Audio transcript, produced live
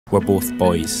We're both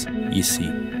boys, you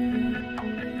see.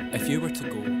 If you were to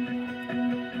go...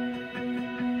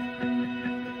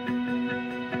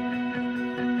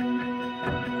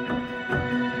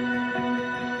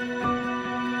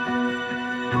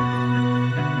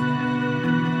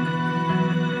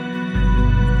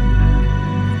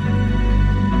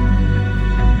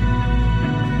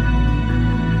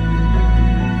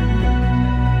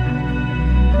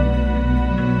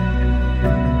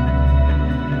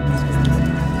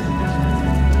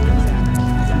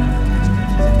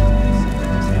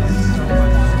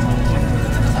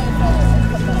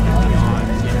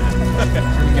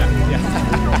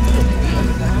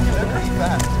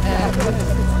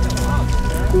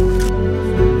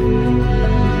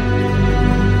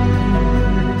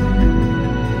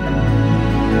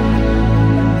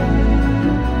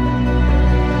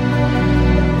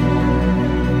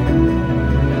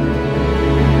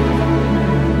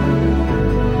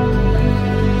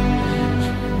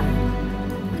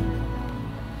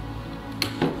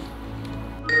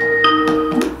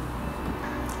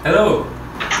 Hello.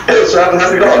 Hey Sean,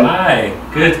 how's it going? Hi.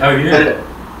 Good. How are you?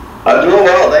 I'm doing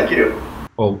well, thank you.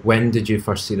 Well, when did you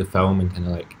first see the film and kind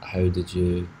of like, how did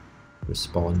you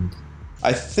respond?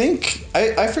 I think,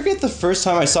 I forget the first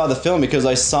time I saw the film because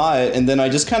I saw it and then I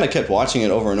just kind of kept watching it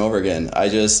over and over again. I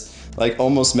just like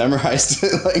almost memorized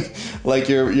it like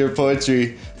your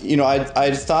poetry. You know,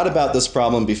 I'd thought about this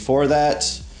problem before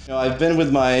that. You know, I've been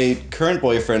with my current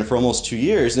boyfriend for almost 2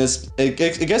 years and it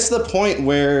gets to the point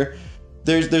where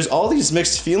there's all these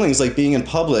mixed feelings, like being in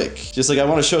public. Just like I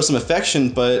want to show some affection,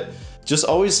 but just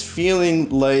always feeling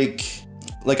like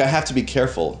I have to be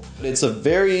careful. It's a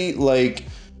very like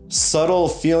subtle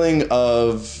feeling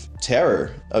of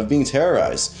terror, of being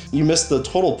terrorized. You miss the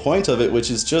total point of it, which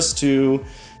is just to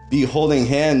be holding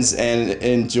hands and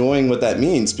enjoying what that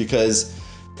means, because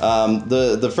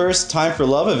the first Time for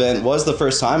Love event was the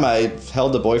first time I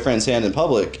held a boyfriend's hand in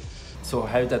public. So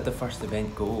how did the first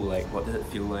event go? Like, what did it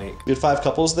feel like? We had 5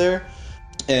 couples there,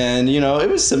 and you know, it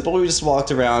was simple. We just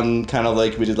walked around, kind of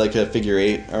like we did like a figure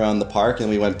 8 around the park, and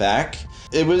we went back.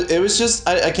 It was just,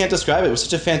 I can't describe it. It was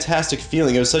such a fantastic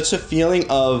feeling. It was such a feeling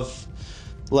of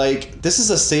like, this is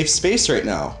a safe space right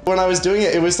now. When I was doing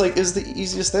it, it was like, it's the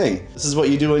easiest thing. This is what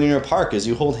you do when you're in a park, is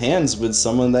you hold hands with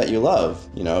someone that you love.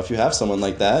 You know, if you have someone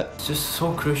like that. It's just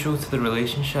so crucial to the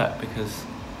relationship because,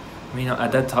 I mean, I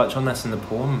did touch on this in the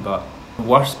poem, but the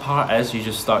worst part is you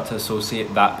just start to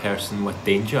associate that person with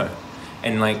danger.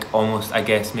 And like almost, I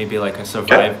guess, maybe like a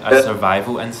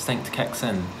survival instinct kicks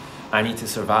in. I need to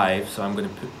survive, so I'm going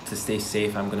to stay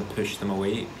safe, I'm going to push them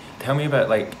away. Tell me about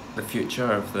like the future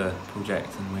of the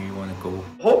project and where you want to go.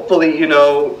 Hopefully, you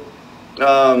know,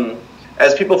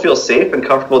 as people feel safe and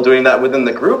comfortable doing that within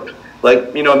the group,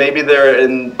 like, you know, maybe they're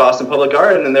in Boston Public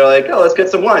Garden and they're like, oh, let's get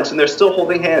some lunch, and they're still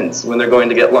holding hands when they're going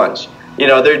to get lunch. You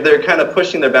know, they're kind of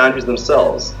pushing their boundaries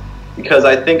themselves. Because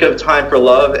I think of Time for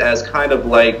Love as kind of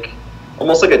like,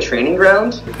 almost like a training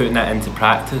ground. Putting that into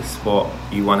practice, what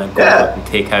you want to go out and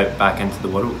take out back into the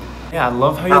world. Yeah, I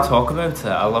love how you talk about it.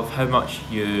 I love how much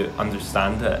you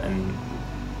understand it and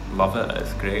love it.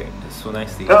 It's great. It's so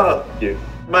nice to hear. Oh, thank you.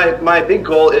 My big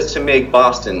goal is to make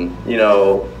Boston, you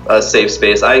know, a safe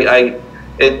space.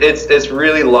 It's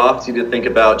really lofty to think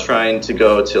about trying to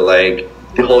go to like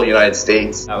the whole United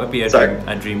States. That would be a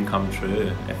dream come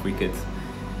true if we could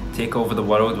take over the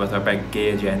world with our big gay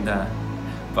agenda.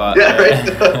 But yeah,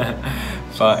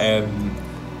 right.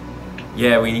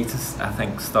 Yeah, we need to, I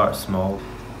think, start small.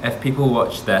 If people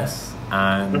watch this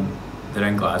and they're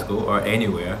in Glasgow or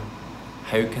anywhere,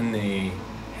 how can they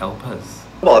help us?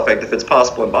 Well, in fact, if it's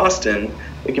possible in Boston,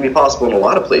 it can be possible in a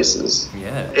lot of places.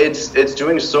 Yeah. It's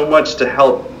doing so much to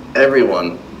help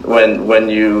everyone when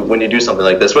you do something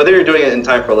like this, whether you're doing it in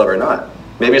Time for Love or not.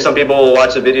 Maybe some people will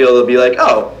watch the video, they'll be like,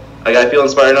 oh, I feel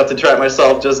inspired enough to try it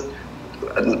myself, just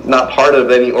not part of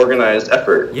any organized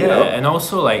effort. Yeah, you know? And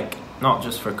also like not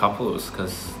just for couples,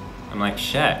 because I'm like,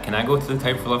 shit, can I go to the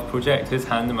Time for Love project? Whose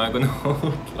hand am I going to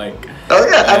hold? Like, oh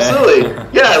yeah, absolutely.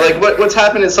 Yeah, like what's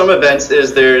happened in some events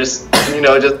is there's, you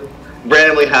know, just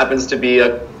randomly happens to be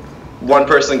one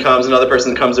person comes, another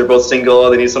person comes, they're both single,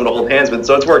 they need someone to hold hands with,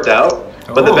 so it's worked out.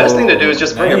 But the best thing to do is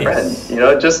just bring a friend. You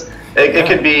know, just it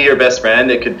could be your best friend,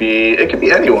 it could be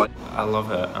anyone. I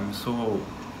love it. I'm so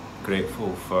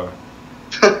grateful for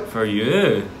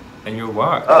you and your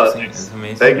work. Oh, it's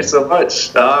amazing. Thank you so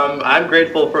much. I'm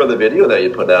grateful for the video that you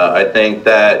put out. I think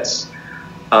that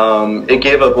it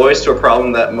gave a voice to a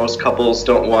problem that most couples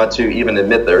don't want to even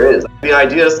admit there is. The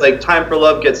idea is like Time for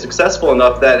Love gets successful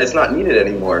enough that it's not needed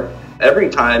anymore. Every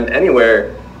time,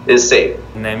 anywhere is safe.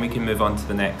 And then we can move on to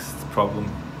the next problem.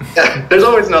 Yeah, there's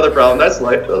always another problem. That's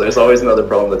life, though. There's always another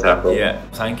problem to tackle. Yeah.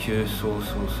 Thank you so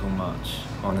much.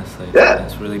 Honestly. Yeah.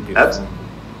 It's really beautiful.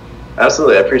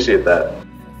 Absolutely. I appreciate that.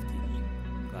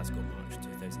 Glasgow March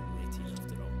 2018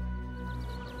 after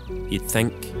all. You'd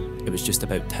think it was just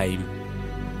about time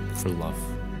for love.